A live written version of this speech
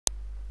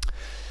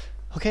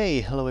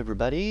Okay, hello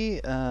everybody.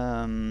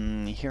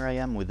 Here I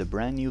am with a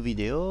brand new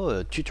video,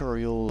 a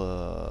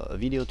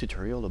video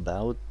tutorial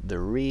about the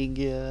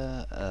rig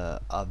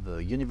of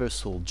a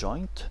universal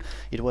joint.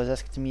 It was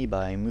asked me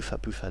by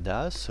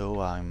Mufapufada,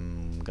 so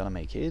I'm gonna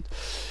make it.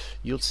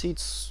 You'll see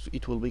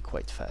it will be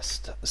quite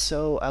fast.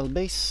 So I'll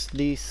base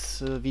this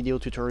video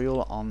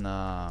tutorial on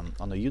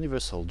a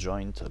universal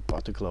joint, a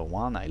particular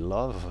one I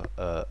love,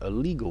 a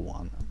Lego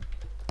one.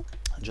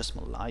 Just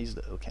modelized,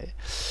 okay,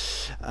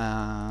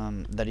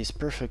 that is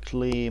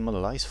perfectly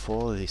modelized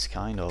for this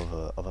kind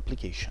of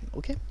application.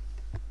 Okay,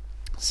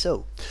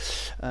 so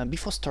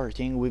before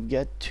starting, we've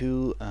got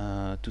to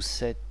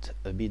set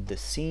a bit the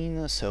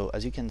scene. So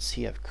as you can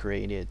see, I've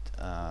created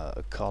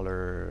a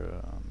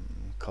color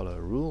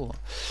rule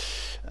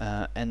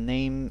and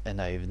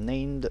I've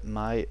named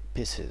my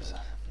pieces.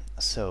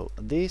 So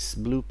this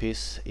blue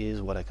piece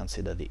is what I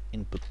consider the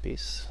input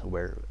piece,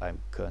 where I'm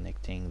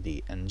connecting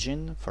the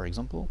engine, for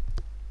example,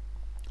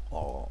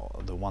 or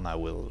the one I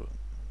will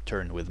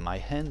turn with my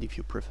hand if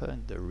you prefer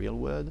in the real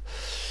world.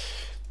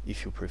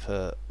 If you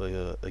prefer,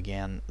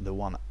 again, the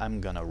one I'm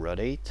gonna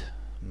rotate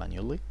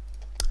manually.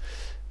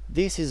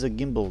 This is a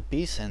gimbal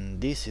piece,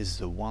 and this is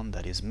the one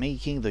that is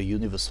making the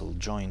universal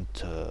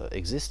joint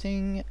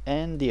existing,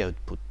 and the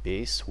output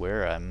piece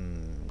where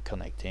I'm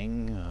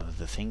connecting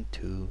the thing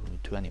to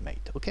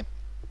animate. Okay,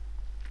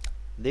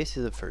 this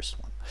is the first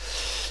one,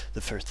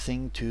 the first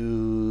thing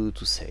to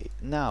say.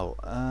 Now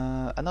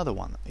another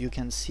one, you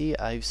can see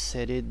I've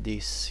set it,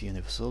 this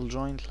universal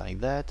joint, like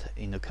that,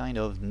 in a kind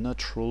of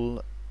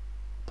neutral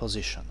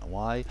position.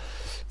 Why?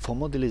 For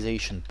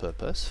modelization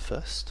purpose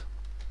first,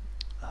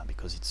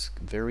 because it's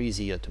very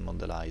easier to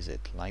modelize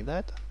it like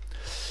that,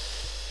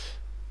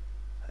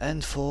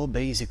 and for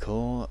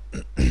basical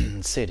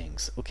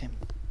settings. Okay,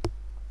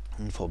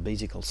 and for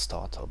basical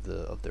start of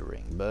the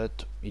ring,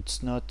 but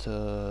it's not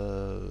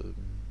the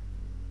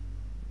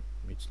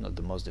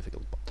most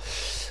difficult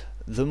part.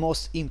 The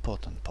most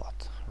important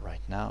part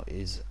right now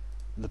is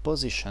the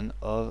position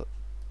of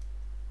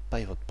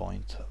pivot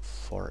point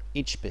for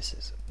each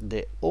pieces.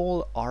 They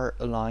all are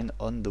aligned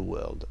on the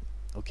world.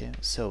 Okay,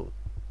 so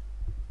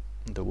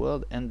the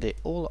world, and they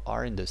all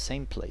are in the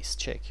same place.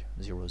 Check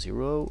 0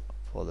 0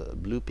 for the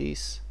blue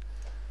piece,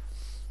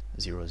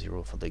 0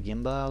 0 for the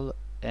gimbal,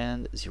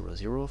 and 0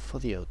 0 for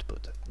the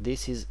output.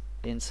 This is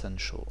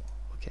essential.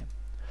 Okay,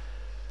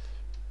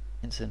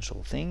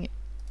 essential thing.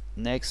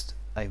 Next,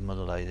 I've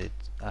modelized it.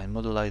 I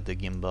modelized the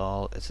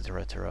gimbal,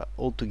 etc., etc.,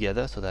 all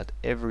together, so that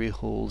every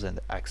holes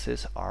and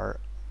axis are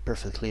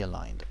perfectly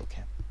aligned.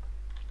 Okay.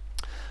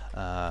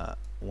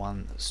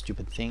 One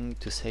stupid thing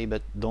to say,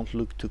 but don't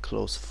look too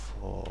close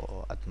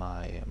at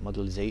my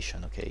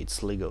modelization. Okay,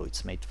 it's Lego.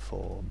 It's made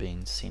for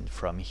being seen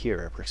from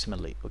here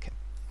approximately. Okay,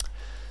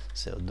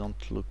 so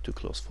don't look too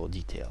close for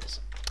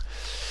details.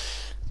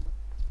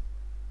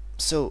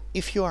 So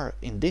if you are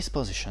in this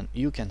position,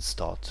 you can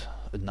start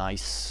a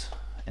nice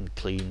and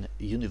clean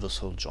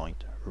universal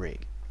joint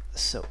rig.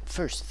 So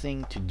first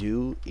thing to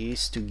do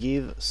is to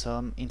give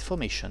some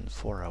information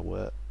for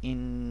our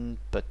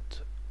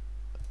input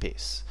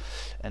piece,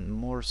 and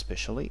more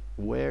especially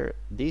where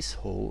this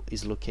hole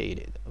is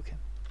located. Okay,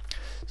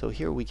 so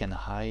here we can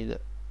hide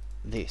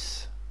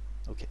this,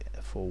 okay,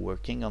 for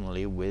working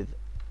only with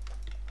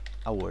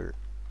our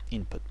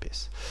input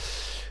piece.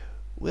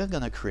 We're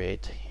gonna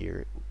create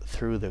here,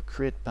 through the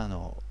create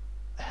panel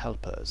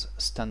helpers,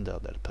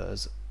 standard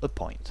helpers, a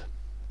point,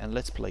 and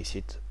let's place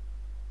it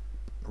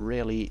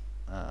really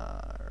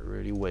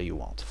where you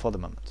want for the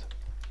moment.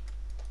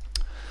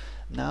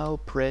 Now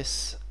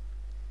press,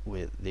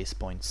 with this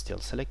point still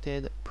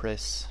selected,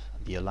 press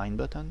the align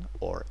button,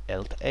 or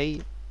Alt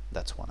A,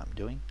 that's what I'm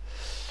doing,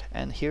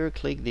 and here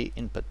click the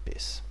input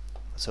piece.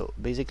 So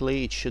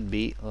basically it should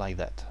be like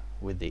that,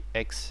 with the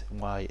X,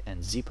 Y,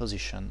 and Z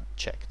position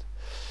checked.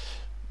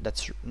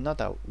 That's not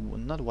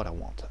what I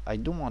want. I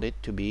don't want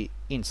it to be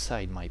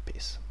inside my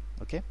piece.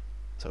 Okay,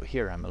 so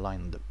here I'm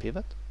aligned on the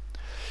pivot.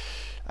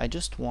 I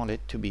just want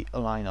it to be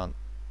aligned on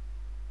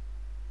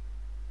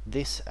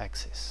this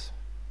axis,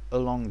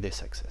 along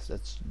this axis.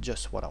 That's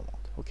just what I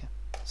want. Okay,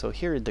 so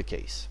here is the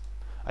case.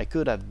 I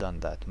could have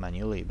done that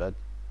manually, but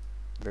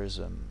there's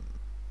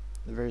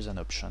an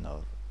option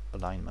of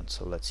alignment,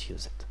 so let's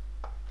use it.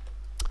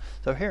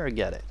 So here I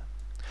get it.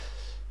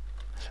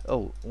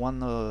 Oh,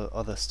 one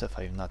other stuff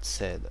I've not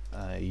said.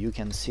 You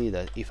can see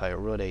that if I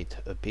rotate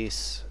a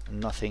piece,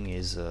 nothing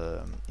is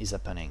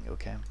happening.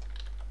 Okay,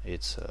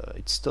 it's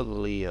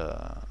totally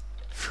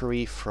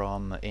free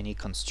from any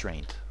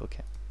constraint.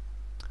 Okay,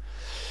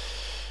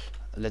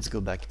 let's go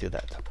back to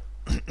that.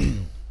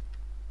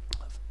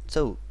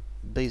 So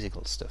basic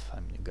stuff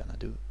I'm gonna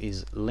do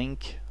is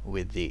link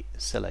with the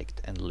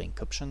select and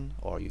link option,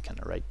 or you can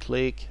right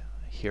click.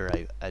 Here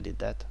I added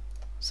that,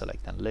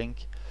 select and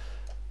link.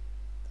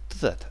 To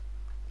that,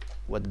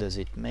 what does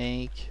it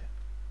make?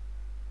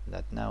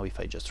 That now if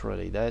I just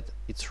rotate that,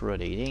 it's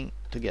rotating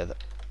together.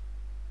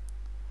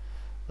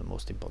 The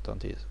most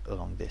important is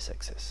along this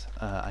axis.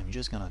 I'm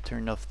just gonna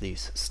turn off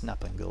this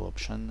snap angle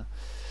option,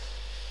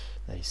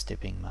 that is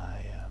stepping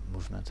my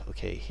movement.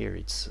 Okay, here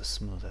it's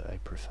smoother, I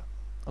prefer.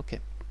 Okay,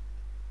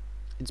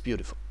 it's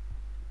beautiful.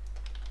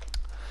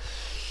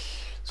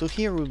 So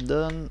here we've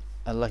done,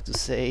 I'd like to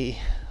say,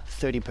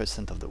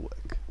 30% of the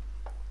work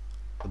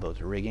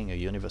about rigging a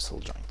universal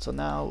joint. So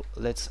now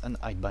let's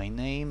unhide by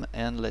name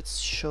and let's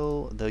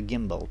show the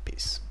gimbal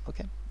piece.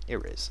 Okay, here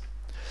it is.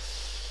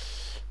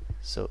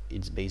 So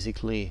it's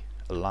basically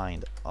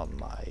aligned on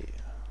my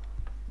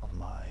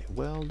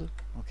world.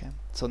 Okay,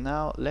 so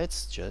now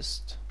let's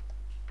just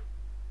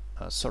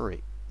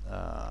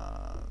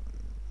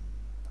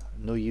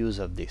no use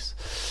of this.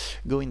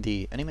 Go in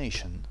the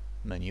animation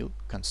menu,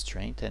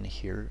 constraint, and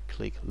here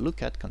click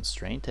look at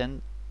constraint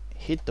and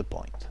hit the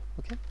point.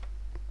 Okay,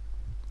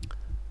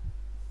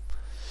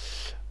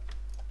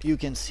 you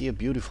can see a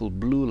beautiful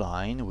blue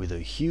line with a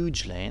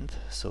huge length.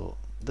 So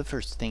the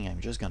first thing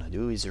I'm just gonna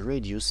do is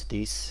reduce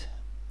this.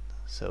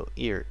 So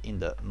here in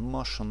the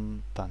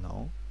motion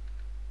panel,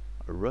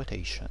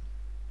 rotation,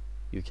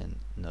 you can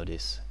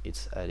notice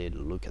it's added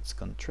look at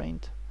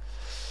constraint.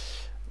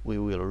 We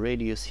will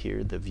reduce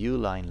here the view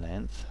line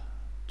length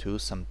to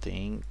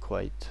something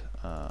quite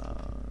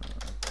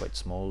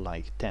small,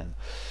 like 10.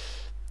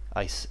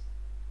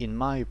 In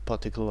my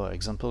particular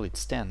example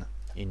it's 10.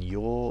 In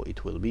your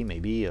it will be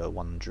maybe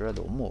 100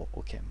 or more.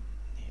 Okay,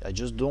 I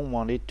just don't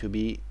want it to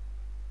be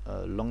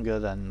longer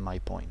than my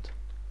point.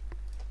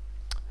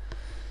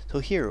 So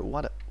here,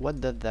 what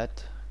does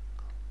that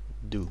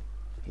do?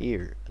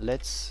 Here,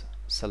 let's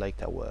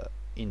select our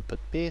input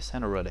piece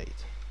and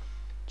rotate.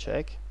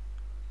 Check.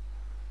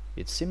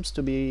 It seems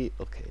to be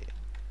okay.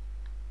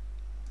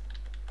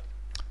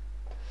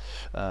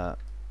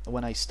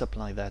 When I stop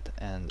like that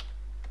and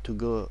to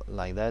go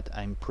like that,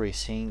 I'm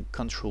pressing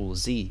Ctrl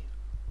Z.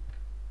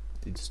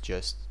 It's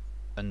just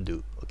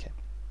undo. Okay,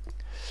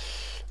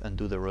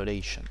 undo the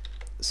rotation.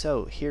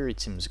 So here it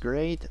seems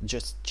great.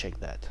 Just check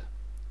that.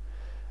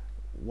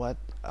 What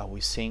are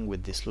we saying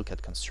with this look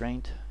at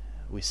constraint?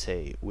 We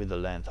say with the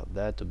length of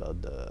that,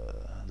 about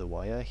the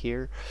wire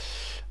here,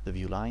 the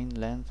view line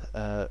length,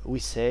 we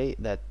say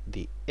that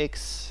the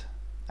X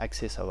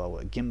axis of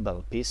our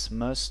gimbal piece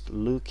must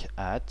look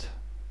at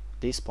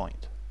this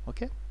point.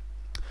 Okay,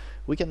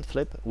 we can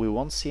flip, we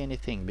won't see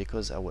anything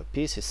because our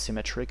piece is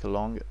symmetric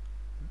along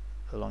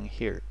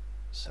here,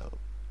 so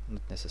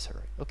not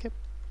necessary. Okay,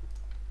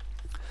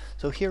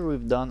 so here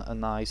we've done a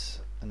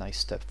nice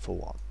step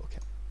forward.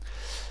 Okay,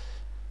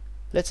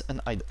 let's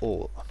unhide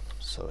all.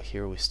 So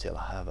here we still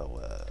have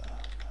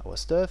our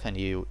stuff, and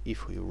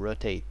if we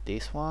rotate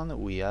this one,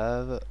 we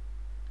have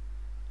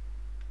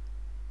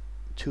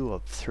 2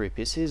 of 3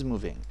 pieces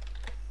moving.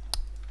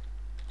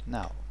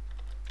 Now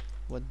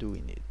what do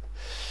we need?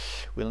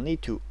 We'll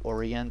need to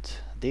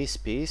orient this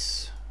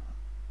piece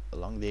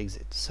along the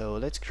exit. So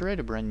let's create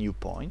a brand new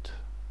point,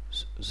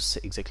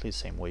 exactly the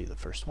same way the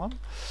first one,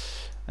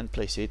 and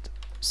place it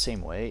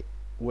same way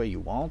where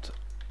you want,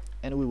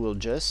 and we will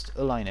just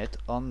align it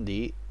on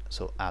the,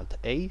 so Alt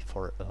A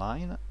for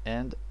align,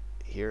 and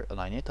here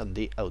align it on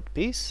the out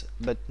piece.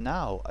 But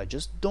now I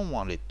just don't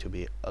want it to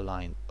be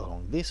aligned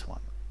along this one.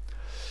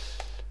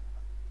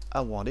 I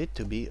want it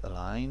to be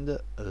aligned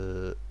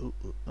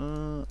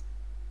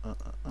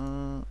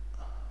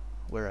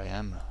where I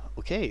am.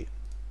 Okay,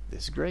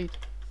 this is great.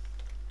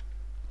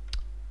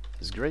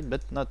 This is great,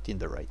 but not in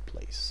the right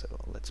place. So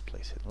let's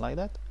place it like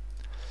that.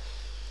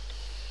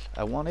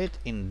 I want it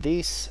in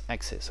this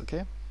axis.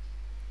 Okay,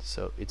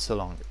 so it's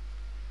along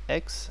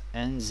X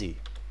and Z,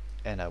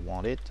 and I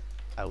want it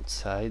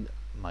outside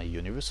my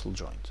universal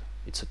joint.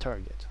 It's a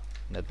target,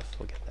 never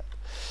forget that.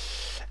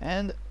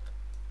 And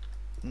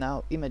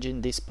now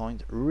imagine this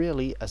point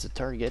really as a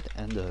target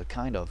and a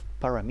kind of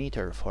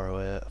parameter for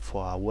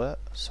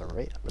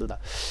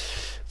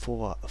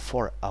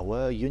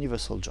our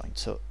universal joint.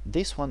 So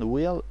this one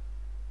will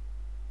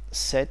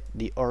set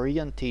the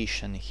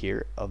orientation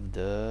here of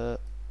the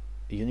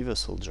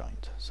universal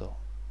joint. So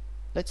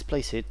let's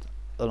place it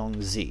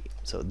along Z.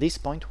 So this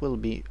point will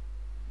be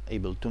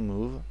able to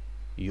move.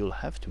 You'll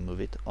have to move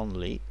it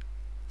only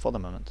for the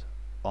moment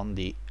on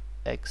the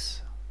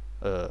X,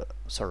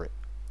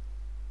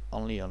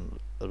 only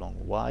along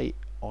Y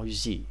or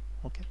Z.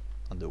 Okay,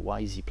 on the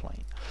YZ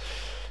plane.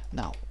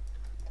 Now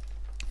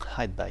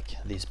hide back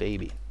this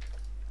baby.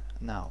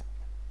 Now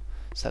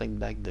select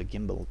back the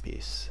gimbal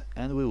piece,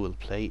 and we will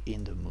play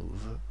in the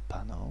move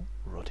panel,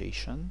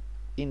 rotation,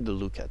 in the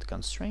look at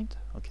constraint.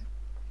 Okay,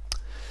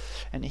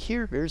 and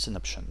here there's an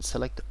option,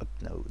 select up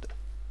node,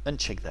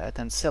 uncheck that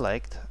and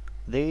select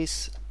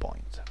this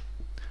point.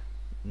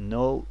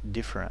 No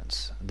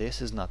difference,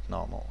 this is not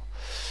normal.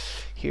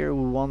 Here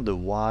we want the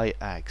Y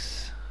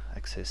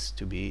axis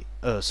to be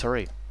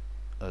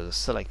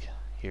select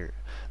here,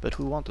 but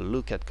we want to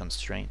look at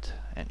constraint,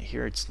 and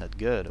here it's not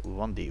good. We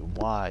want the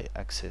Y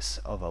axis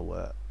of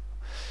our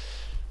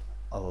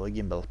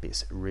gimbal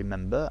piece.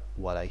 Remember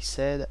what I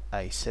said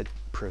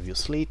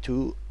previously,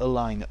 to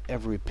align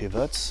every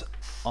pivots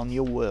on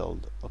your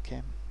world.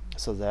 Okay,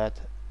 so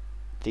that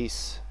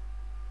this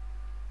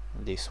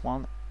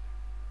one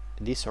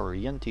this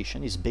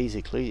orientation is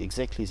basically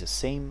exactly the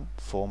same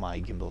for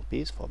my gimbal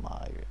piece, for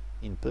my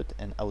input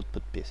and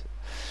output piece.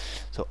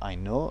 So I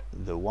know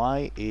the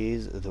y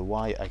is the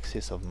y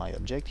axis of my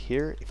object.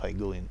 Here, if I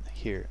go in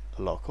here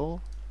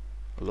local,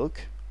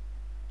 look,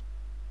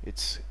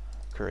 it's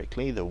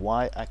correctly the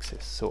y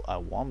axis. So I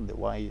want the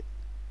y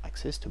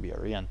axis to be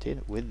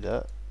oriented with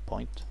the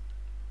point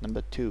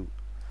number 2.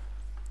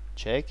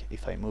 Check,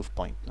 if I move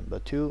point number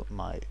 2,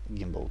 my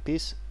gimbal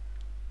piece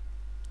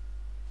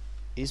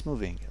is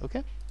moving.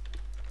 Okay,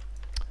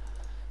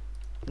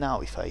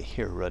 now if I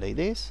here rotate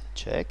this,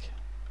 check,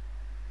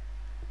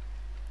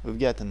 we've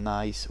got an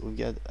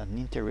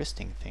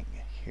interesting thing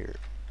here.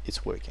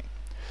 It's working.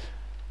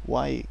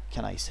 Why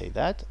can I say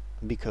that?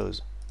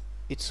 Because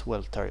it's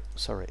the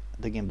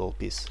gimbal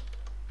piece,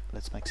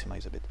 let's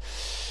maximize a bit.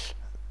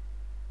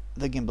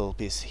 The gimbal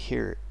piece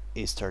here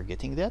is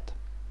targeting that,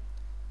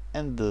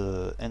 and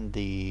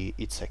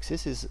its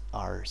axes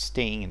are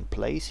staying in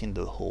place in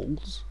the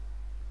holes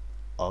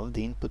of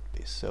the input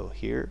piece. So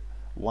here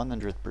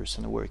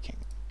 100% working.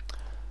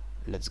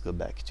 Let's go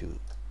back to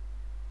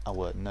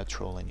our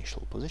natural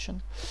initial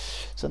position.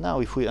 So now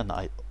if we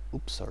unhide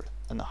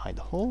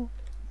the hole,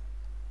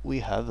 we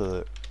have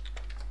a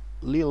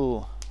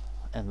little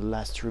and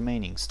last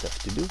remaining stuff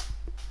to do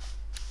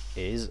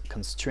is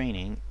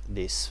constraining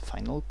this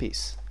final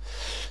piece.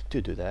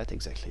 To do that,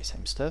 exactly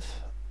same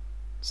stuff,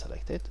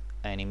 select it,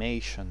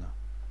 animation,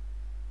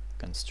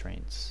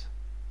 constraints,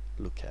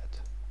 look at,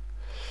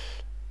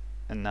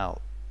 and now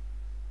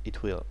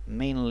it will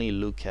mainly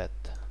look at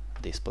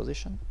this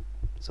position.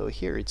 So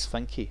here it's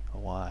funky.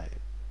 Why?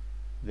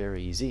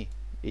 Very easy.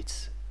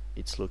 It's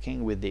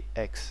looking with the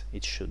X,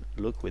 it should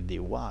look with the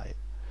Y,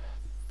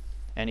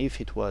 and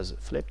if it was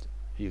flipped,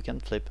 you can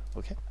flip.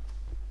 Okay,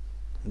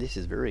 this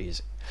is very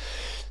easy.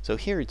 So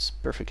here it's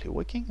perfectly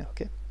working.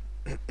 Okay.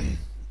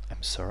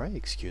 I'm sorry,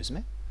 excuse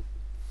me.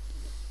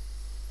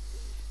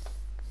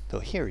 So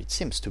here it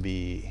seems to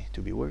be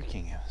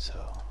working.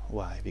 So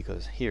why?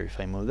 Because here if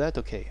I move that,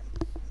 okay,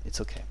 it's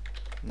okay.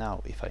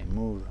 Now if I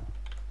move,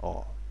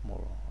 or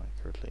more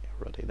accurately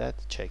rotate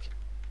that, check,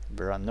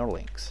 there are no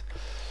links.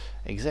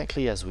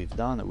 Exactly as we've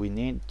done, we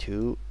need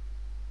to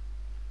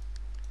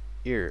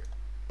here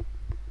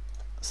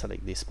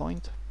select this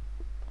point,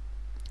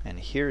 and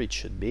here it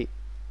should be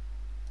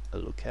a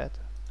look at,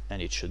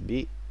 and it should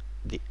be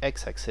the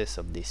x-axis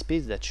of this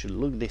piece that should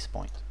look this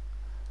point.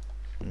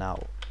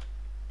 Now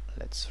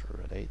let's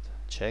rotate,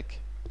 check,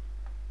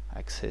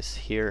 axis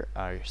here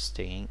are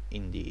staying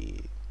in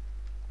the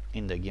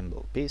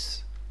gimbal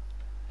piece.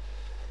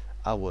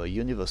 Our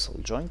universal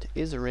joint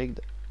is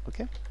rigged.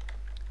 Okay,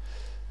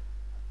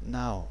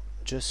 now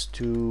just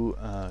to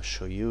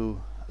show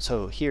you,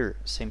 so here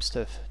same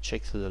stuff,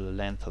 check the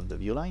length of the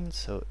view line,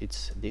 so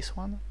it's this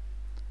one.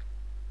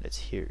 Let's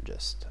here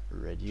just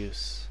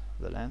reduce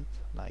the length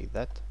like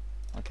that.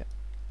 Okay,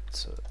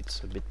 so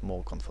it's a bit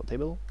more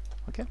comfortable.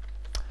 Okay,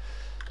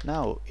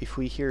 now if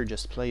we here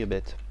just play a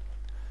bit,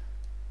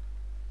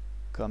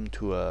 come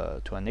to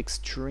an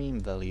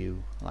extreme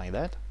value like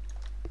that,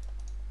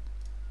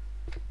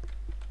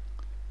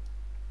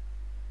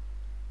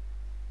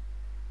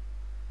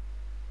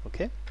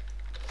 okay,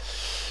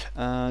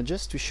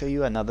 just to show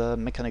you another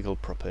mechanical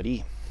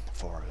property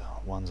for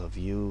ones of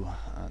you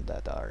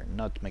that are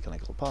not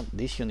mechanical part,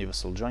 this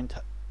universal joint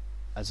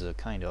has a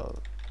kind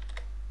of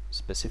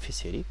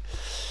specificity.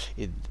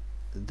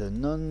 The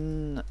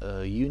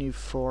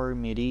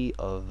non-uniformity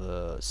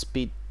of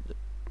speed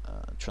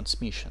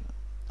transmission.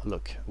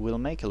 Look, we'll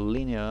make a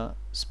linear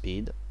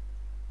speed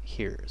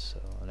here, so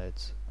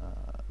let's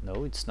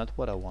no, it's not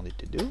what I wanted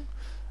to do.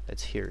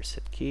 Let's here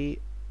set key.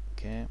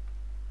 Okay,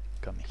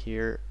 come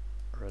here,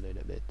 rotate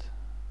a bit,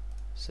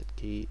 set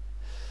key,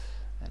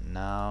 and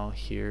now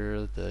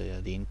here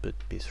the input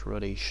piece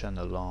rotation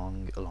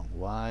along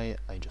Y,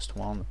 I just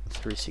want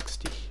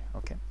 360.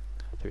 Okay,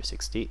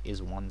 360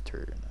 is one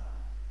turn.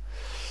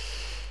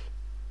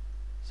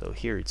 So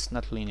here it's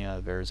not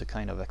linear, there's a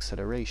kind of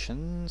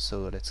acceleration,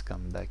 so let's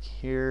come back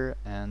here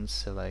and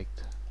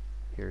select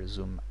here,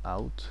 zoom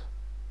out,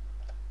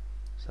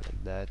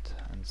 select that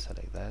and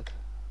select that,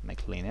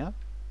 make linear.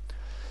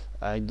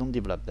 I don't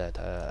develop that.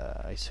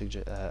 I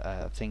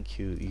think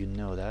you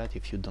know that.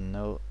 If you don't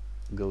know,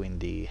 go in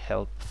the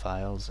help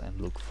files and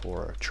look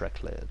for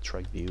track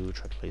view,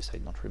 track list. I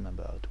don't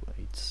remember how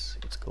it's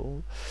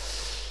called.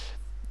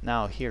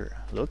 Now here,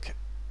 look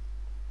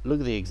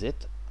the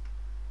exit.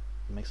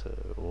 Makes a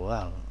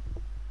wow.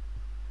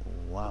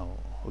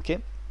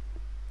 Okay,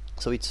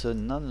 so it's a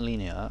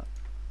non-linear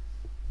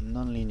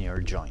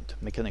joint,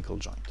 mechanical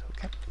joint.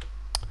 Okay,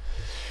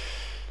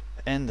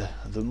 and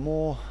the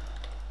more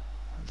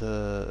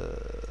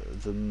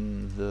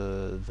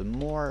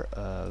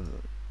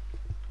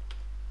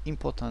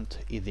important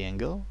is the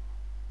angle,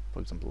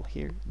 for example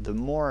here, the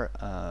more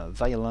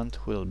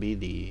violent will be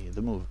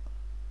the move.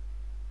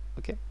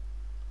 Okay,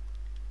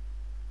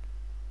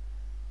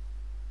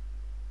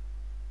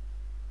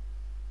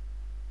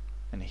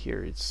 and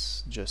here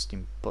it's just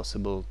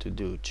impossible to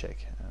do.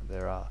 Check,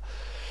 there are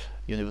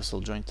universal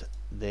joint,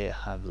 they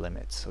have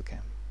limits. Okay,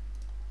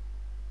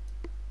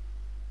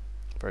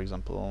 For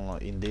example,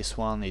 in this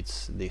one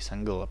it's this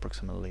angle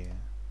approximately.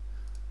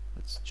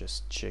 Let's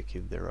just check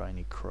if there are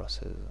any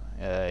crosses.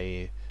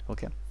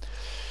 Okay.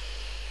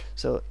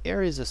 So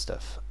here is the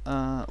stuff.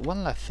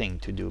 One last thing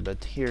to do,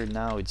 but here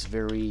now it's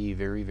very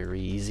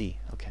easy.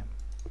 Okay.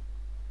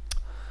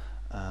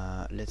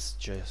 Let's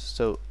just,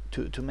 so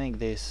to make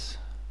this,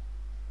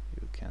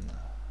 you can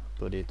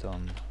put it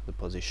on the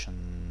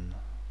position.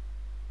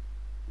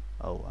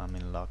 Oh, I'm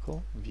in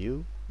local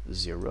view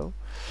 0.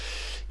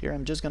 Here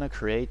I'm just gonna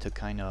create a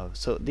kind of,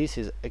 so this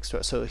is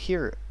extra. So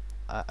here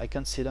I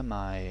consider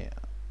my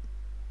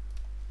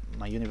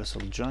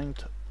universal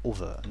joint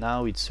over.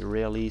 Now it's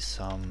really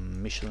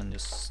some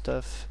miscellaneous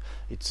stuff.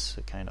 It's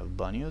a kind of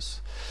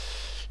bonus.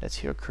 Let's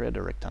here create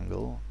a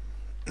rectangle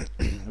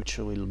which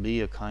will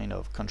be a kind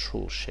of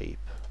control shape.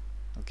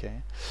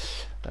 Okay,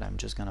 that I'm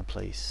just gonna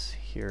place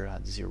here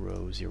at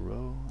 0,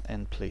 0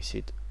 and place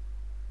it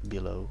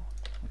below.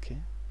 Okay.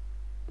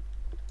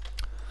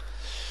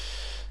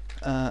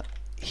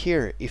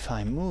 Here if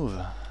I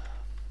move,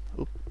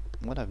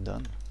 what I've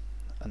done,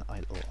 an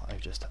idle,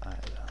 I've just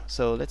added.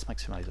 So let's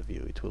maximize the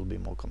view, it will be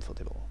more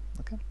comfortable.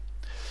 Okay.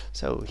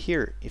 So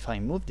here if I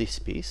move this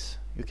piece,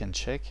 you can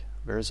check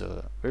there's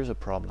a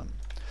problem.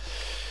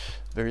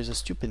 There is a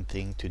stupid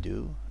thing to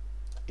do,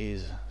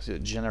 is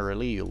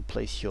generally you'll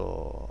place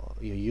your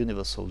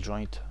universal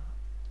joint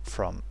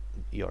from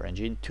your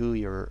engine to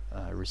your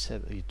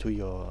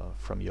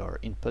from your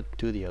input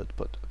to the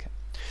output. Okay.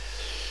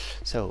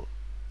 So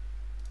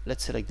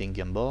let's select the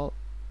gimbal,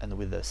 and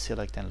with the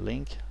select and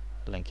link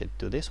it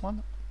to this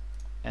one,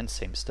 and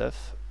same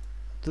stuff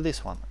to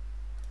this one.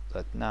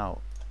 But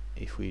now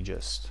if we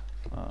just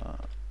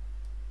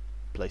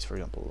place, for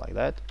example, like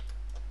that,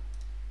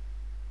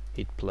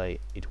 it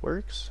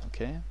works.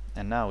 Okay.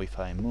 And now if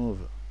I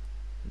move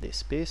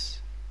this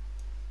piece,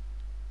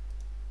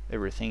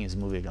 everything is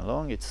moving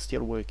along, it's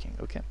still working.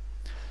 Okay.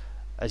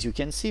 As you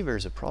can see,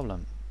 there's a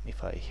problem.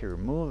 If I here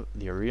move,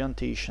 the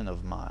orientation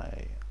of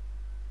my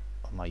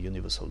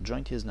universal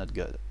joint is not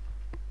good.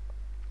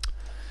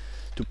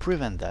 To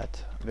prevent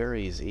that,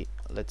 very easy,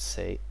 let's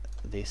say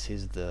this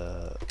is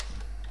the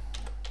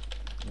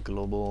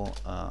global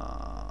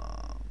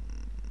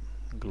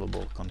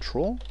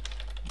control.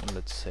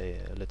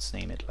 Let's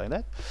name it like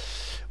that.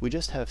 We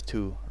just have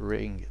to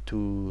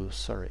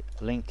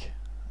link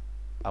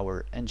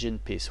our engine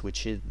piece,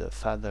 which is the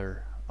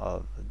father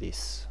of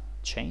this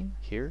chain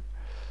here,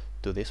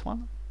 to this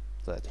one,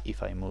 so that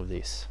if I move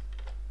this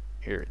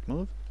here, it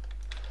moves.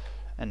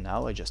 And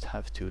now I just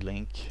have to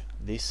link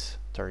this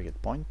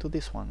target point to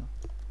this one,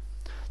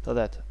 so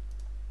that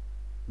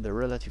the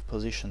relative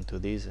position to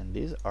these and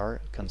these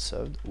are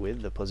conserved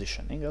with the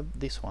positioning of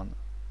this one.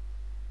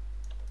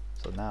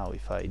 So now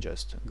if I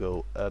just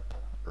go up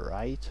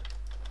right,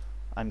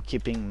 I'm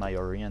keeping my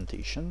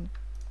orientation.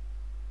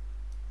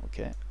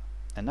 Okay.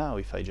 And now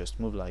if I just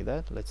move like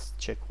that, let's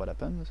check what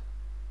happens.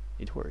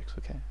 It works.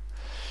 Okay.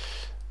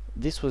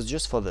 This was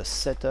just for the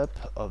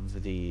setup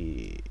of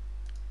the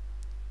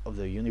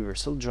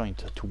universal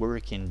joint to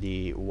work in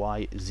the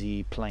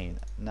YZ plane.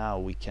 Now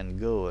we can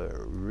go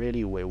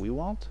really where we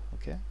want.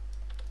 Okay.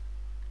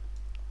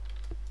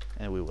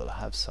 And we will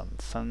have some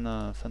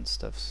fun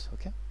stuffs.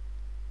 Okay.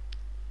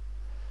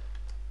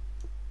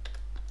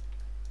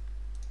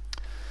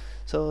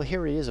 So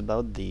here it is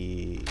about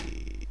the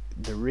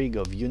rig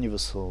of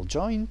universal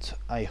joint.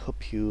 I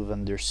hope you've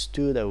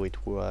understood how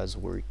it was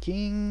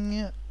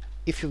working.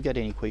 If you've got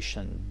any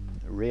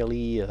question,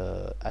 really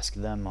ask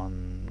them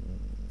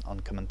on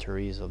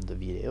commentaries of the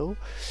video.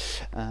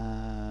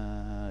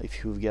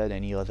 If you've got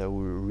any other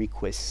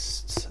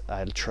requests,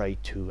 I'll try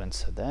to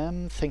answer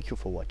them. Thank you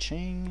for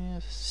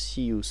watching.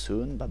 See you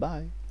soon. Bye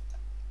bye.